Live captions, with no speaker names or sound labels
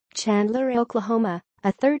Chandler, Oklahoma,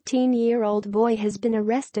 a 13-year-old boy has been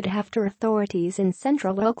arrested after authorities in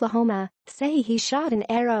central Oklahoma say he shot an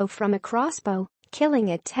arrow from a crossbow,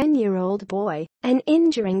 killing a 10-year-old boy and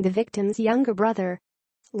injuring the victim's younger brother.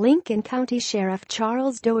 Lincoln County Sheriff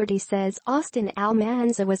Charles Dougherty says Austin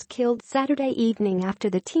Almanza was killed Saturday evening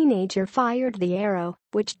after the teenager fired the arrow,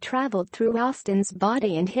 which traveled through Austin's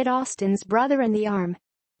body and hit Austin's brother in the arm.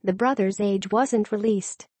 The brother's age wasn't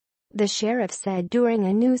released. The sheriff said during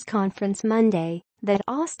a news conference Monday that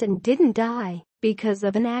Austin didn't die because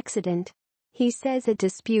of an accident. He says a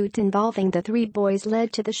dispute involving the three boys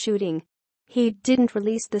led to the shooting. He didn't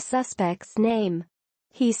release the suspect's name.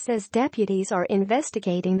 He says deputies are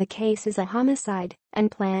investigating the case as a homicide and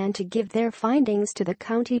plan to give their findings to the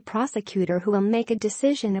county prosecutor, who will make a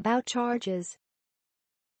decision about charges.